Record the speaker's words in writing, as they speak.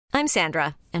I'm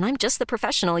Sandra, and I'm just the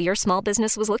professional your small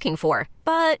business was looking for.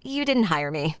 But you didn't hire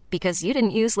me because you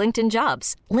didn't use LinkedIn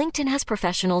Jobs. LinkedIn has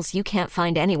professionals you can't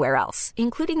find anywhere else,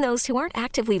 including those who aren't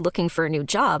actively looking for a new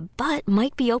job, but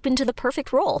might be open to the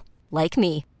perfect role, like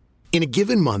me. In a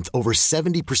given month, over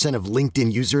 70% of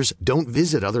LinkedIn users don't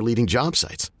visit other leading job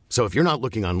sites. So if you're not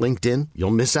looking on LinkedIn,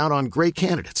 you'll miss out on great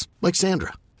candidates like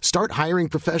Sandra. Start hiring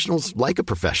professionals like a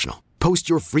professional. Post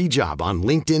your free job on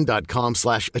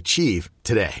linkedin.com/achieve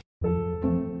today.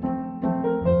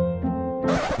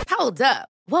 Hold up.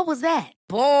 What was that?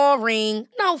 Boring.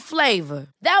 No flavor.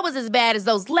 That was as bad as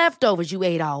those leftovers you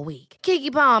ate all week.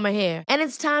 Keke Palmer here. And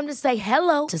it's time to say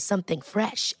hello to something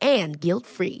fresh and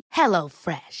guilt-free. Hello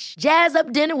Fresh. Jazz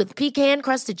up dinner with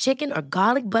pecan-crusted chicken or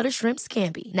garlic butter shrimp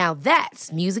scampi. Now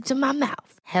that's music to my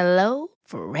mouth. Hello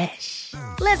Fresh.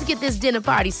 Let's get this dinner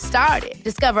party started.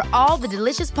 Discover all the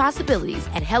delicious possibilities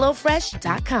at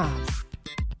hellofresh.com.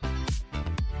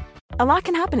 A lot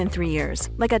can happen in 3 years,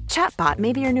 like a chatbot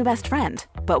may be your new best friend.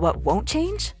 But what won't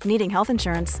change? Needing health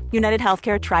insurance. United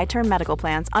Healthcare Tri-Term Medical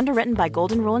Plans, underwritten by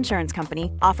Golden Rule Insurance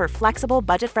Company, offer flexible,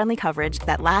 budget-friendly coverage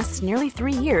that lasts nearly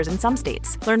 3 years in some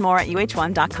states. Learn more at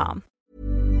uh1.com.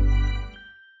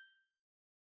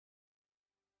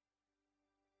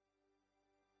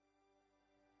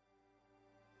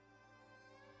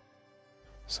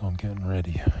 So I'm getting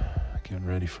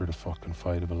ready for the fucking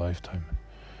fight of a lifetime.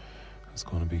 It's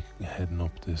going to be heading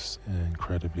up this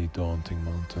incredibly daunting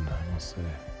mountain, I must say.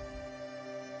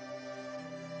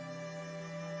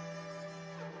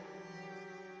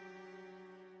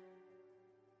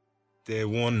 Day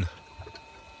one.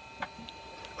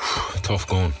 Tough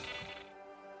going.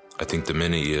 I think the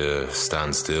minute you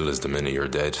stand still is the minute you're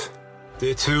dead.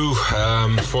 Day two,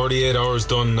 48 hours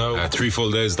done now. 3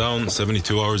 full days down,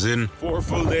 72 hours in. 4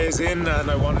 full days in, and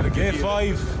I wanted to get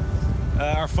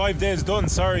Day 5 days done,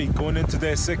 going into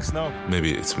day 6 now.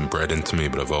 Maybe it's been bred into me,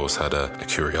 but I've always had a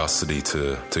curiosity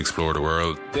to explore the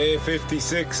world. Day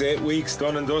 56, 8 weeks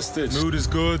done and dusted. Mood is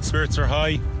good, spirits are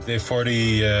high. Day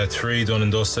 43 done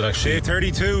and dusted, actually. Day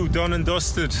 32 done and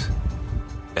dusted.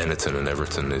 Anything and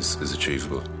everything is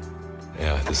achievable.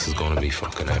 Yeah, this is going to be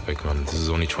fucking epic, man. This is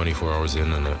only 24 hours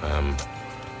in, and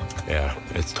yeah,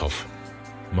 it's tough.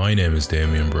 My name is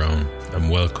Damien Brown,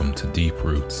 and welcome to Deep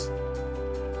Roots.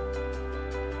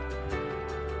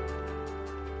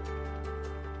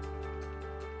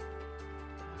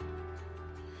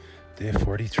 Day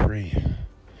 43,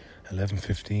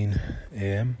 11:15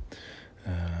 a.m.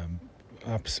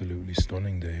 Absolutely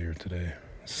stunning day here today.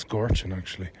 Scorching,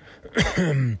 actually.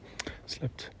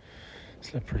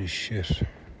 Slept pretty shit.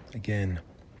 Again,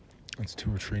 it's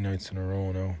 2 or 3 nights in a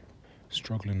row now.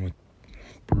 Struggling with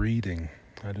breathing.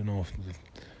 I don't know if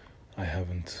I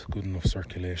haven't good enough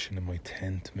circulation in my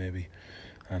tent, maybe.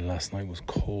 And last night was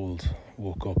cold.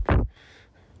 Woke up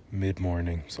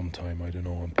mid-morning sometime, I don't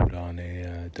know, and put on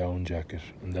a down jacket,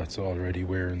 and that's already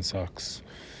wearing socks,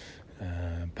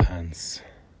 pants,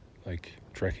 like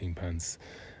trekking pants,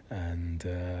 and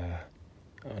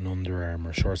an Under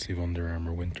Armour, short sleeve Under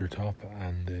Armour winter top,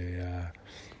 and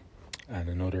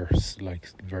another like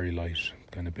very light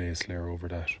kind of base layer over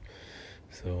that.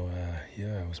 So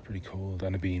yeah, it was pretty cold,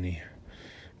 and a beanie.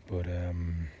 But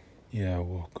yeah, I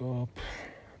woke up,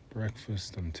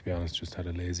 breakfast, and to be honest, just had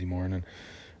a lazy morning.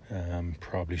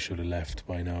 Probably should have left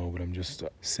by now, but I'm just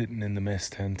sitting in the mess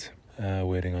tent,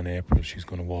 waiting on April. She's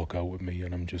going to walk out with me,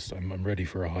 and I'm ready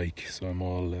for a hike. So I'm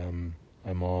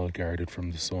all guarded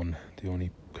from the sun. The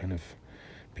only kind of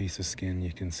piece of skin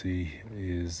you can see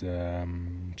is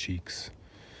cheeks,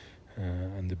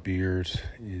 and the beard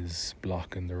is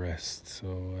blocking the rest.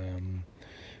 So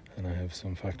and I have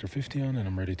some Factor 50 on, and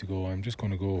I'm ready to go. I'm just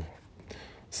going to go.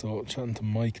 So chatting to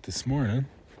Mike this morning.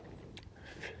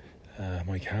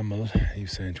 Mike Hamill, he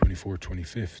was saying 24th,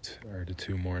 25th are the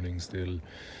 2 mornings they'll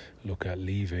look at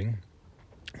leaving.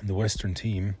 And the Western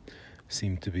team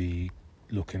seem to be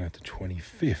looking at the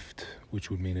 25th, which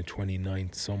would mean a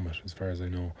 29th summit, as far as I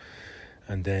know.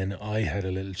 And then I had a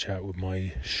little chat with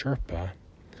my Sherpa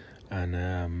and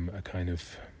a kind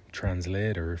of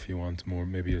translator, if you want,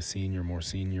 maybe a more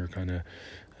senior kind of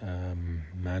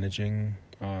managing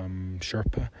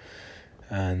Sherpa.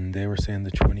 And they were saying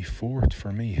the 24th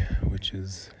for me, which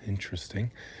is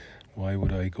interesting. Why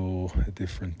would I go a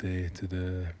different day to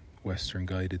the Western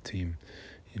guided team?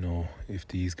 You know, if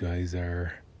these guys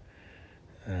are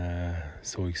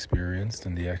so experienced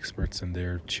and the experts and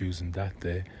they're choosing that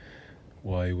day,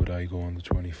 why would I go on the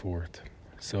 24th?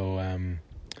 So,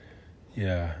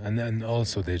 yeah. And then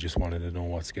also they just wanted to know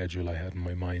what schedule I had in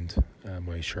my mind,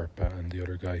 my Sherpa and the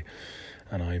other guy.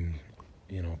 And I'm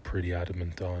pretty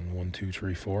adamant on 1, 2,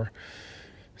 3, 4.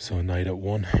 So a night at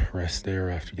 1, rest there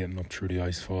after getting up through the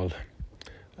icefall.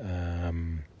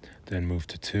 Then move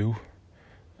to 2,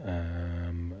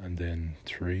 and then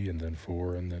 3, and then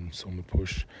 4, and then summit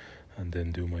push, and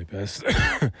then do my best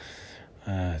to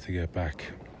get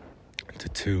back to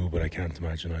 2, but I can't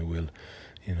imagine I will.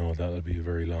 That'll be a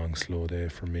very long, slow day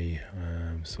for me.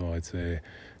 So I'd say it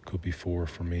could be 4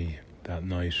 for me that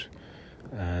night,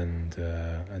 and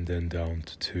then down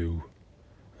to 2,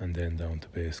 and then down to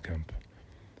base camp.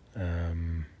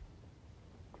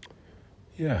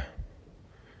 Yeah,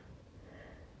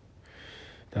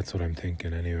 that's what I'm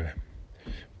thinking anyway.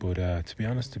 But to be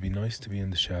honest, it'd be nice to be in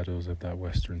the shadows of that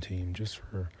Western team just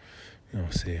for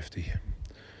safety,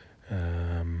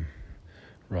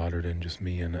 rather than just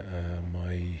me and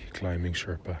my climbing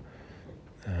Sherpa.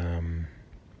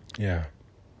 Yeah,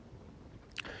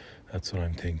 that's what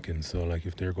I'm thinking. So like,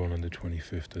 if they're going on the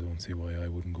 25th, I don't see why I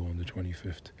wouldn't go on the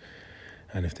 25th.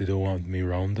 And if they don't want me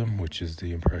around them, which is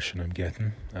the impression I'm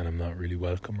getting, and I'm not really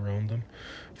welcome around them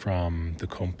from the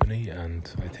company and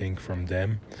I think from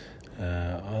them,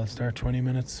 I'll start 20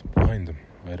 minutes behind them.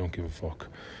 I don't give a fuck.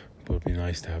 But it'd be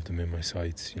nice to have them in my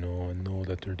sights, and know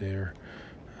that they're there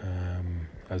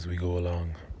as we go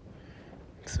along.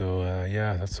 So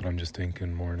yeah, that's what I'm just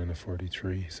thinking. Morning of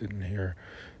 43, sitting here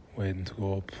waiting to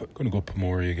go up. I'm going to go up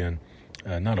Pomori again.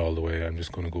 Not all the way, I'm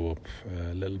just going to go up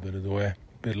a little bit of the way.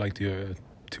 Bit like the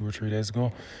 2 or 3 days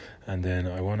ago, and then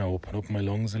I want to open up my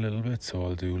lungs a little bit, so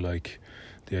I'll do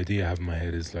the idea I have in my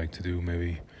head is to do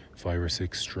maybe 5 or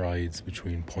 6 strides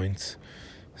between points.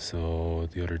 So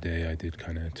the other day I did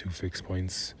kind of 2 fixed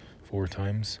points 4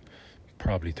 times,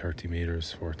 probably 30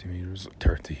 meters, 40 meters,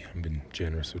 30, I'm being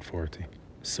generous with 40.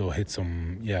 So hit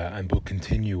some, but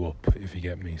continue up, if you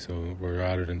get me. So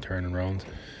rather than turning around.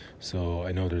 So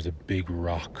I know there's a big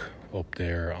rock up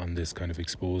there on this kind of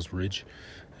exposed ridge.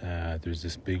 There's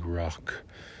this big rock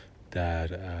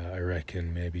that I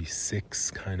reckon maybe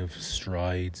 6 kind of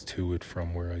strides to it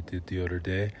from where I did the other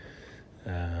day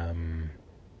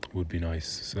would be nice.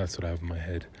 So that's what I have in my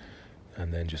head.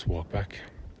 And then just walk back.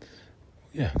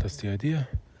 Yeah, that's the idea.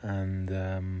 And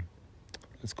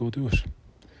let's go do it.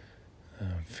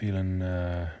 Feeling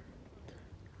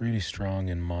really strong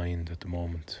in mind at the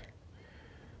moment.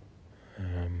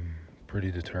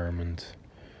 Pretty determined.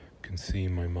 Can see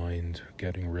my mind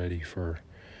getting ready for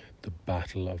the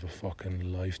battle of a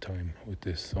fucking lifetime with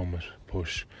this summit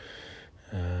push.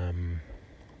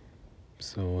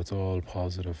 So it's all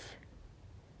positive.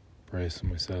 Bracing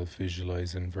myself,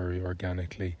 visualizing very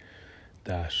organically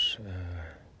that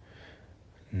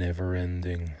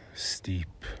never-ending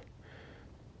steep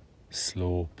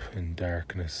slope in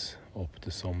darkness up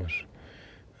the summit,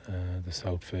 the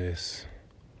south face,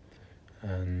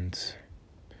 and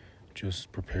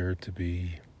just prepared to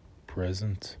be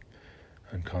present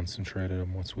and concentrated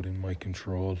on what's within my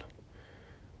control,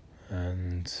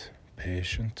 and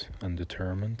patient and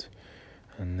determined,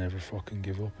 and never fucking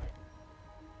give up.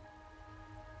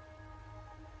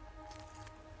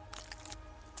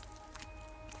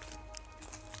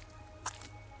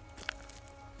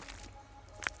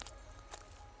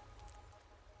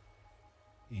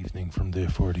 Evening from day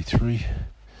 43.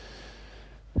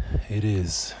 It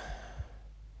is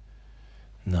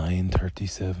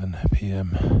 9:37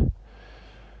 p.m.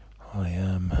 I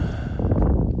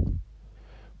am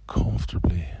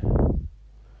comfortably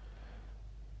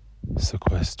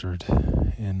sequestered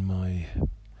in my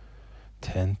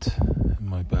tent, in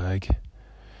my bag,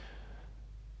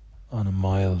 on a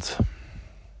mild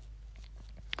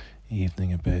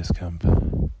evening at base camp,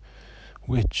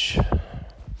 which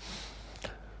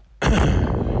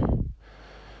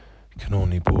can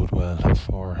only bode well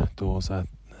for those at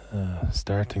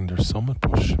starting their summit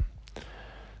push.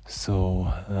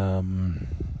 So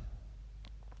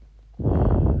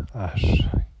at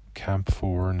Camp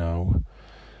 4 now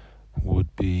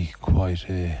would be quite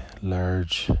a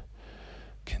large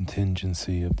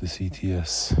contingency of the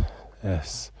CTS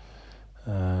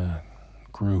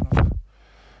group,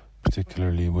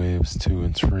 particularly waves 2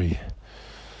 and 3.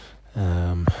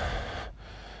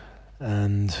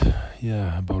 And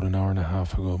yeah, about an hour and a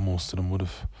half ago, most of them would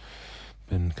have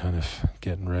been kind of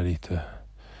getting ready to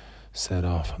set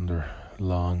off on their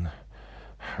long,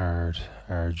 hard,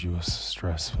 arduous,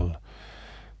 stressful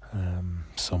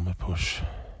summit push.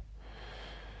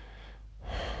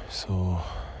 So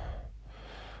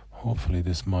hopefully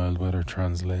this mild weather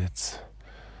translates,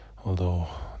 although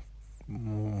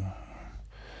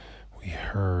we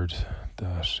heard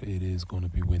that it is going to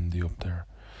be windy up there.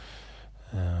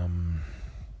 And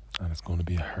it's going to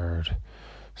be a hard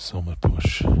summit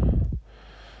push,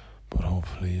 but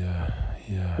hopefully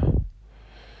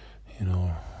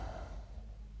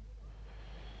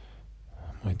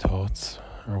thoughts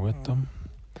are with them,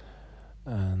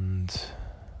 and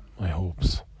my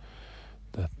hopes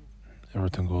that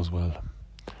everything goes well,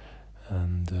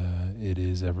 and it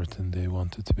is everything they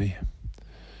want it to be,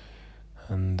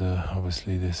 and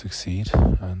obviously they succeed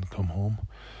and come home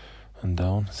and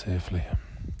down safely.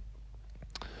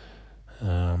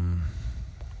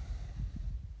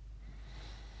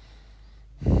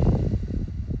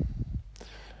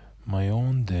 My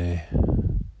own day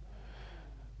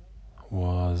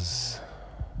was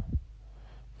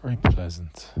very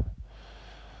pleasant.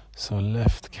 So I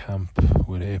left camp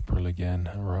with April again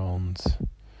around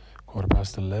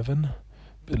 11:15, a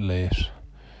bit late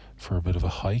for a bit of a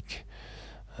hike.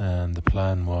 And the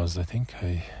plan was, I think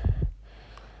I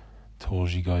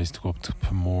told you guys to go up to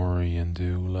Pomori and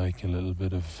do like a little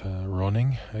bit of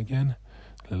running again,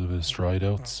 a little bit of stride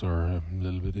outs or a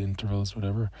little bit of intervals,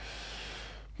 whatever.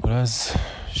 But as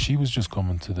she was just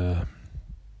coming to the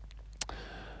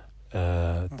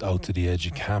out to the edge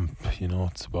of camp,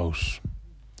 it's about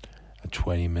a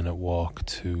 20-minute walk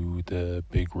to the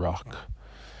big rock,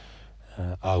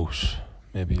 out,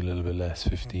 maybe a little bit less,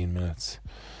 15 minutes,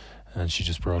 and she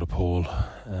just brought a pole,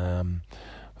 and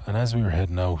as we were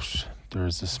heading out,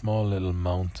 there's a small little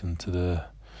mountain to the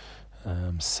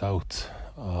south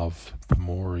of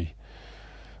Pomori.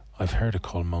 I've heard it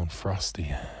called Mount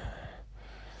Frosty,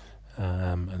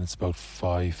 and it's about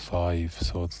 5'5",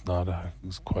 so it's not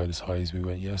it's quite as high as we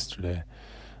went yesterday,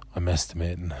 I'm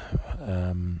estimating.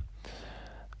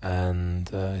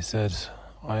 And I said,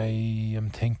 I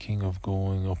am thinking of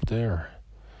going up there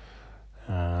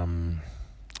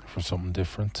for something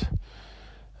different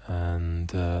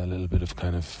and a little bit of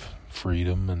kind of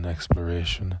freedom and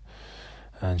exploration.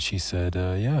 And she said,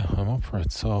 yeah, I'm up for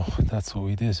it. So that's what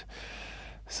we did.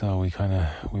 So we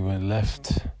went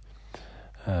left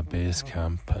base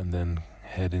camp and then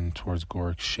heading towards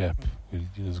Gork Shep.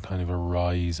 There's kind of a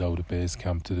rise out of base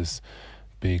camp to this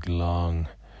big long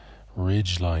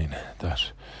ridge line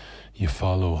that you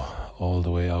follow all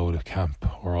the way out of camp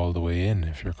or all the way in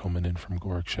if you're coming in from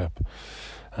Gork Shep.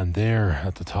 And there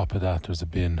at the top of that there's a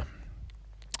bin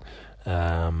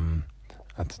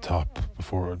at the top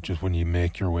before, just when you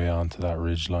make your way onto that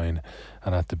ridge line,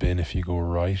 and at the bin if you go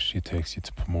right it takes you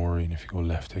to Pomori, and if you go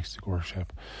left it takes you to Gork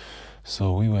Shep.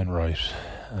 So we went right,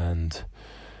 and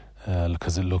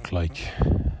because it looked like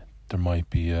there might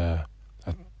be a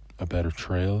better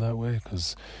trail that way,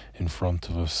 because in front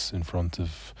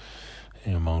of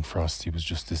Mount Frosty was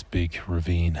just this big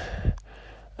ravine,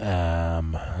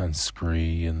 and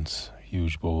scree and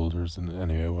huge boulders, and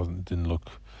anyway it didn't look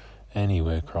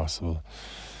anyway crossable.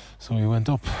 So we went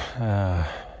up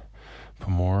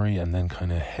Pomori and then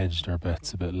kind of hedged our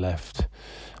bets a bit left,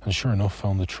 and sure enough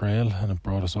found the trail, and it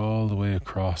brought us all the way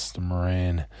across the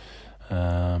moraine,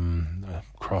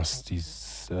 across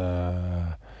these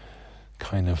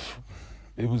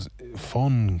it was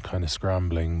fun kind of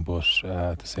scrambling, but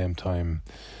at the same time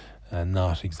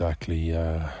not exactly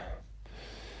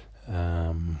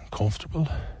comfortable.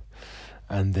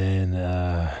 And then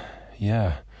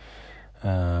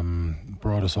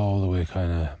brought us all the way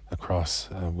kind of across,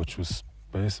 which was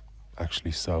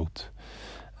actually south,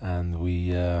 and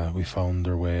we found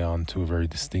our way onto a very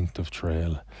distinctive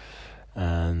trail.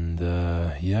 And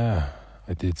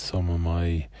I did some of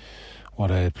what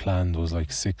I had planned was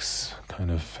like 6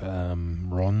 kind of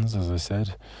runs, as I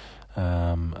said,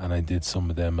 and I did some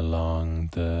of them along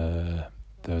the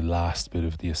last bit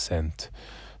of the ascent.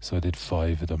 So I did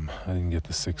 5 of them. I didn't get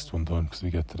the 6th one done because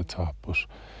we got to the top, but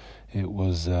it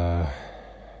was it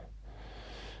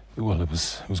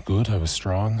was good. I was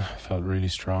strong. I felt really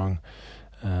strong.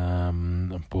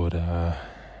 But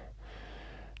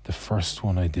the first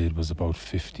one I did was about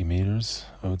 50 meters,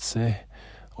 I would say,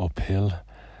 uphill,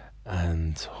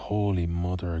 and holy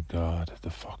mother of God, the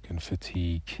fucking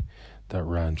fatigue that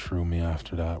ran through me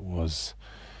after that was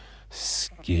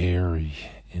scary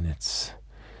in its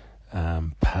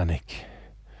panic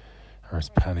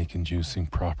inducing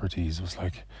properties. It was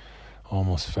like,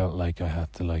 almost felt like I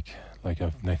had to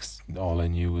all I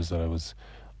knew was that I was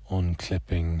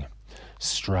unclipping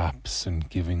straps and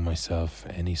giving myself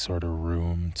any sort of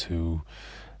room to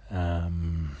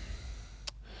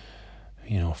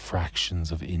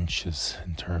fractions of inches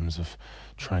in terms of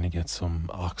trying to get some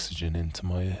oxygen into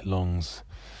my lungs,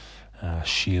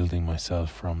 shielding myself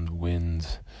from the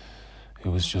wind. It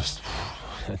was just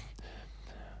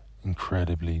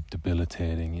incredibly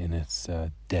debilitating in its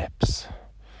depths.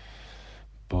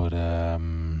 But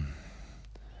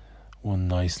one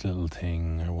nice little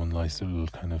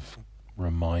kind of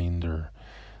reminder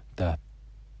that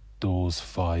those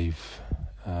 5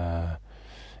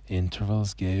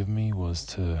 intervals gave me was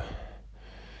to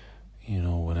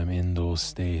when I'm in those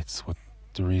states,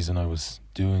 the reason I was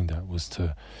doing that was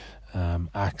to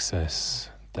access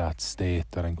that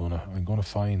state that I'm gonna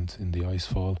find in the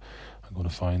icefall. I'm gonna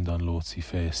find on Lhotse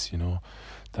face.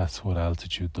 That's what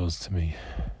altitude does to me.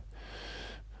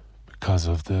 Because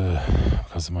of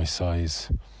my size,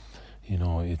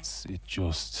 it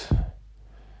just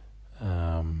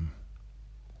I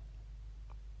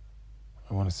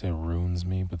want to say ruins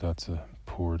me, but that's a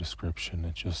poor description.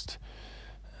 It just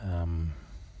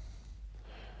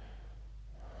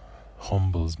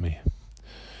humbles me.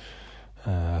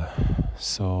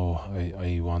 So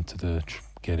I wanted to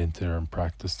get into there and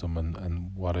practice them,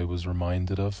 and what I was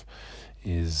reminded of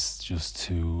is just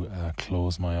to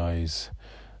close my eyes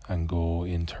and go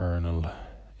internal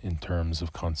in terms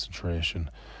of concentration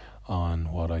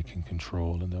on what I can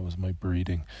control, and that was my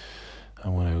breathing.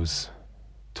 And when I was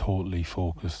totally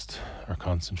focused or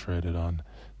concentrated on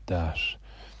that,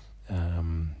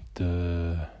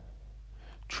 the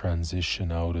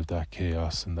transition out of that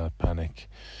chaos and that panic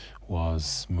was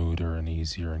smoother and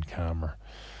easier and calmer.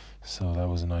 So that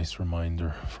was a nice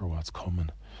reminder for what's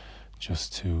coming,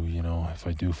 just to, if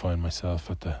I do find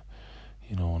myself at the,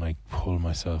 when I pull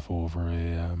myself over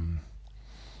an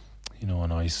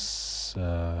ice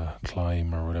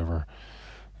climb or whatever,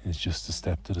 it's just to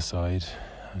step to the side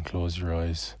and close your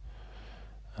eyes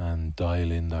and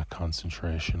dial in that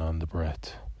concentration on the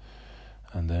breath,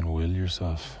 and then will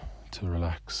yourself to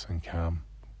relax and calm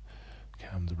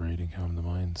the breathing, calm the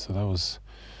mind. So that was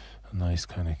a nice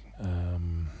kind of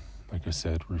like I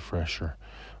said, refresher,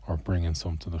 or bringing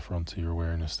something to the front of your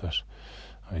awareness that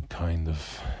I'd kind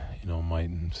of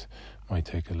might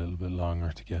take a little bit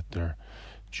longer to get there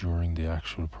during the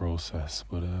actual process.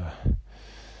 But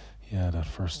that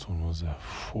first one was it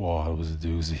was a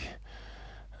doozy.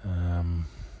 And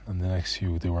the next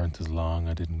few, they weren't as long.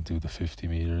 I didn't do the 50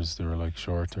 meters, they were like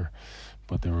shorter,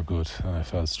 but they were good, and I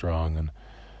felt strong, and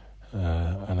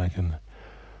I can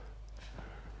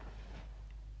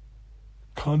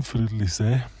confidently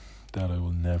say that I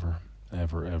will never,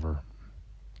 ever, ever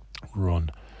run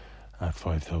at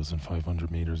 5,500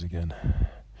 meters again.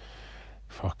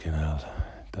 Fucking hell,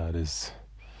 that is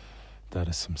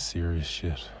some serious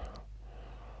shit.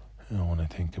 When I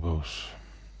think about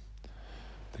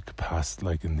the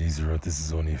capacity, this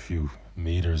is only a few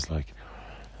meters, I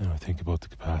think about the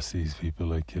capacities people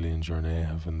like Killian Jornet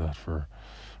have, and that for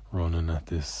running at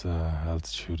this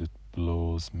altitude, it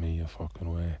blows me a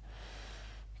fucking way.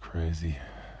 Crazy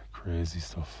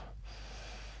stuff.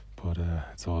 But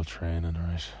it's all training,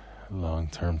 right?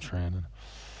 Long-term training.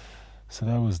 So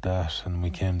that was that, and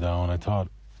we came down. I thought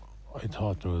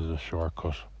there was a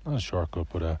shortcut, not a shortcut,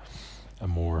 but a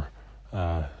more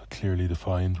clearly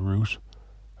defined route,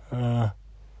 kind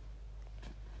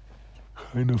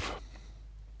of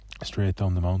straight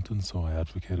down the mountain. So I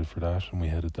advocated for that, and we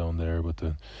headed down there. But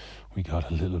then we got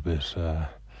a little bit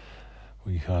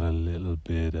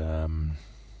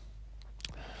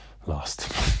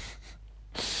lost.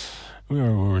 we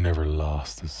were never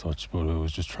lost as such, but it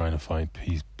was just trying to find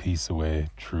peace away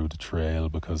through the trail,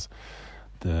 because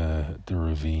the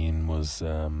ravine was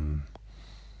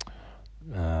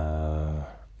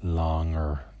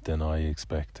longer than I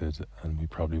expected, and we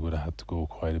probably would have had to go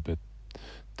quite a bit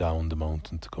down the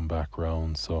mountain to come back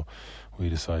round. So we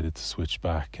decided to switch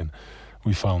back, and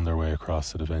we found our way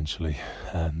across it eventually,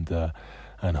 and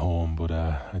home. But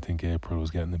I think April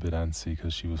was getting a bit antsy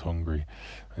because she was hungry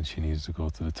and she needed to go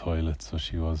to the toilet, so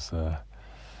she wasn't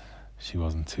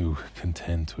too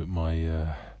content with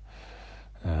my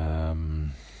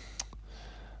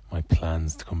my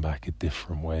plans to come back a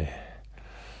different way,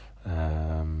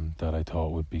 that I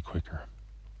thought would be quicker.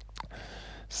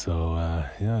 So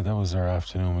that was our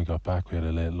afternoon. We got back, we had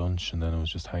a late lunch, and then it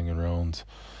was just hanging around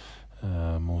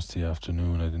most of the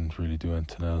afternoon. I didn't really do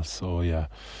anything else. So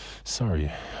sorry,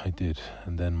 I did.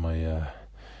 And then my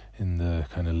in the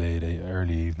kind of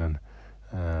early evening,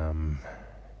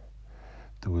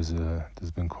 there's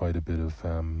been quite a bit of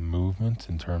movement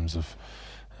in terms of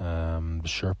personal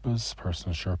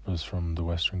Sherpas from the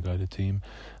Western Guided team,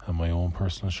 and my own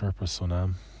personal Sherpa,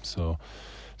 Sonam. So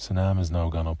Sonam has now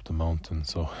gone up the mountain,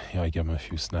 so I gave him a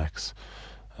few snacks,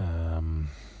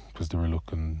 because they were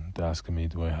asking me,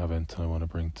 do I have anything I want to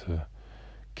bring to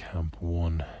Camp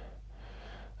 1,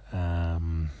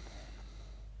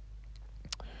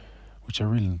 which I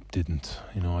really didn't.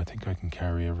 I think I can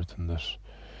carry everything that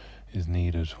is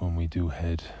needed when we do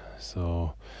head.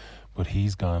 So, but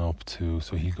he's gone up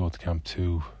so he'll go to Camp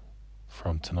 2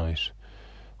 from tonight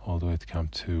all the way to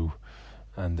Camp 2,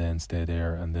 and then stay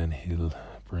there, and then he'll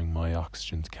bring my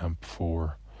oxygen to Camp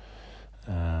 4.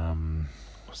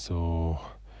 So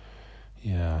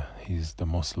yeah, the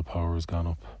muscle power has gone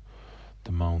up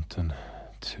the mountain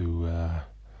to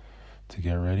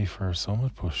get ready for our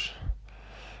summit push,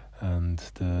 and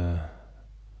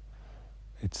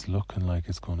it's looking like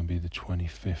it's going to be the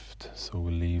 25th, so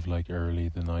we'll leave like early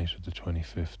the night of the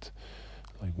 25th,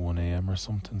 like 1 a.m. or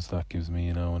something, so that gives me,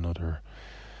 another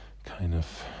kind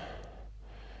of,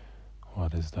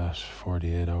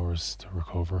 48 hours to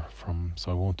recover from,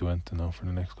 so I won't do anything now for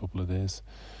the next couple of days,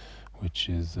 which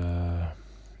is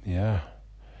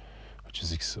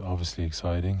obviously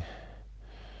exciting.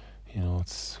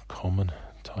 It's coming,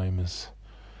 time is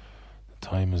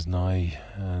nigh,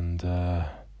 and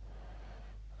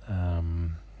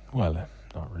well,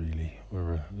 not really,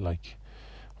 we're like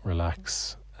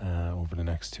relax over the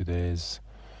next 2 days,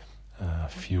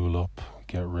 fuel up,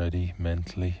 get ready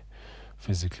mentally.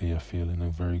 Physically I feel in a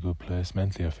very good place,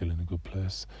 mentally I feel in a good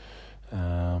place,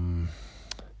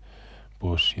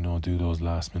 but do those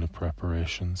last minute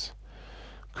preparations.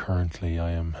 Currently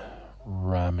I am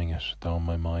ramming it down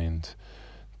my mind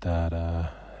that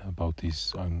about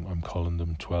these, I'm calling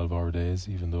them 12-hour days,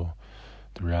 even though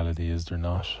the reality is they're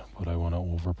not, but I want to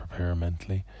over prepare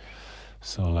mentally.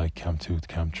 So like Camp 2 to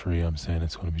Camp 3, I'm saying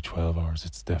it's going to be 12 hours.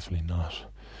 It's definitely not,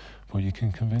 but you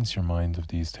can convince your mind of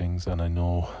these things. And I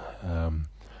know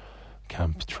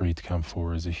Camp 3 to Camp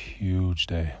 4 is a huge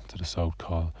day to the South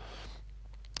Call,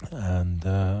 and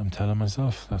I'm telling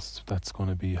myself that's going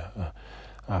to be a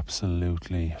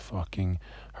absolutely fucking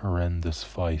horrendous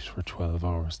fight for 12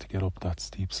 hours to get up that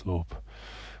steep slope.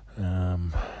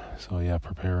 So yeah,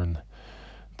 preparing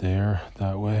there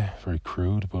that way, very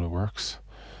crude, but it works.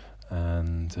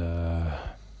 And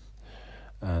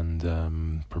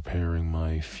preparing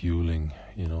my fueling,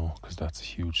 because that's a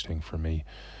huge thing for me.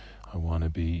 I want to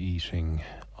be eating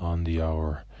on the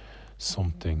hour,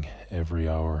 something every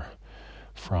hour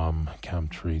from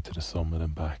Camp 3 to the summit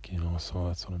and back, so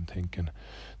that's what I'm thinking.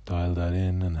 Dial that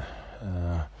in, and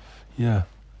yeah,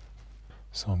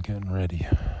 so I'm getting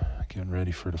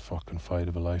ready for the fucking fight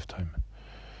of a lifetime.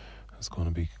 It's going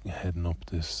to be heading up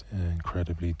this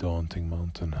incredibly daunting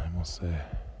mountain, I must say.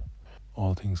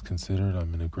 All things considered,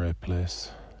 I'm in a great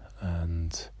place,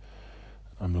 and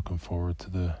I'm looking forward to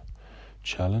the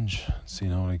challenge,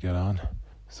 seeing how I get on.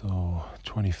 So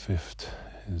 25th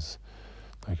is,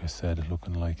 like I said,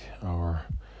 looking like our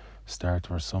start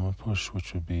of our summit push,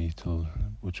 which would mean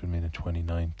a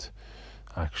 29th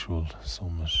actual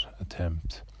summit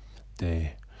attempt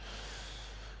day.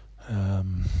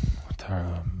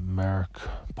 Mark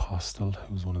Postel,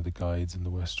 who's one of the guides in the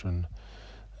Western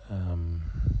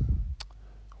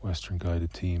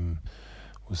guided team,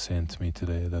 was saying to me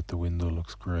today that the window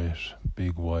looks great,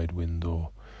 big wide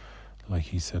window. Like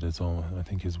he said, I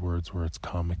think his words were, it's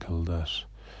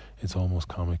almost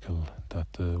comical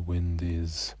that the wind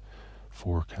is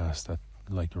forecast at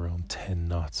like around 10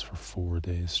 knots for 4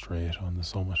 days straight on the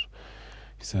summit.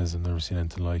 He says, I've never seen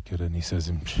anything like it, and he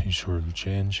says he's sure it'll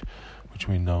change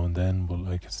between now and then, but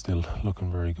like it's still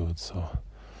looking very good, so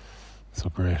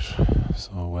great.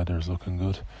 So weather's looking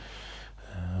good,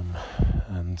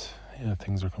 and yeah,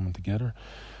 things are coming together.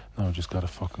 Now I just gotta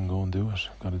fucking go and do it.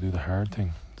 Gotta do the hard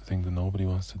thing, the thing that nobody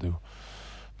wants to do,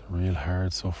 the real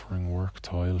hard suffering work,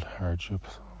 toil, hardship.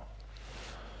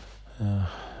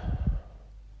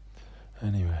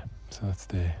 Anyway, so that's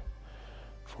day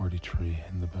 43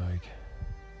 in the bag.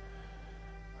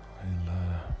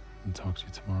 I'll talk to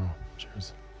you tomorrow.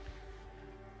 Cheers.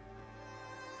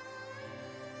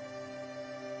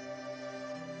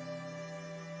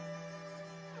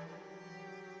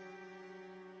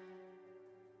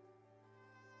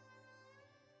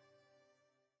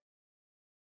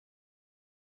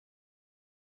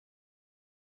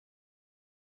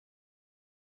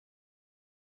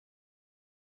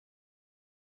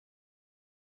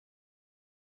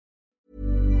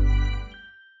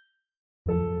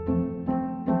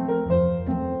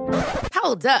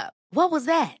 Hold up. What was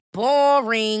that?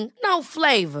 Boring. No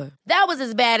flavor. That was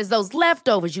as bad as those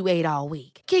leftovers you ate all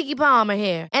week. Keke Palmer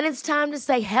here, and it's time to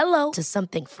say hello to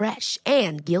something fresh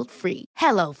and guilt-free.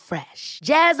 Hello Fresh.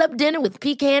 Jazz up dinner with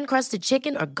pecan-crusted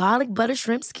chicken or garlic butter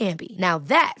shrimp scampi. Now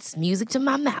that's music to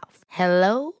my mouth.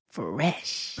 Hello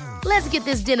Fresh. Let's get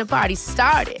this dinner party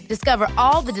started. Discover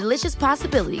all the delicious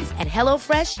possibilities at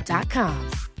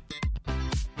HelloFresh.com.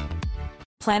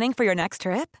 Planning for your next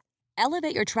trip?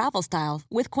 Elevate your travel style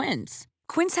with Quince.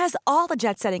 Quince has all the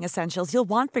jet-setting essentials you'll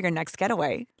want for your next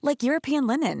getaway, like European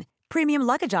linen, premium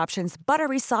luggage options,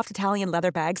 buttery soft Italian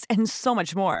leather bags, and so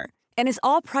much more. And is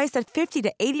all priced at 50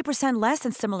 to 80% less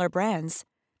than similar brands.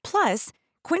 Plus,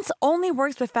 Quince only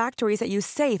works with factories that use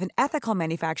safe and ethical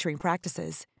manufacturing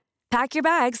practices. Pack your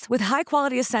bags with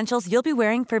high-quality essentials you'll be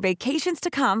wearing for vacations to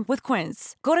come with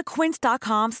Quince. Go to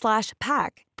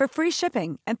quince.com/pack for free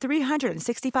shipping and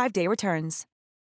 365-day returns.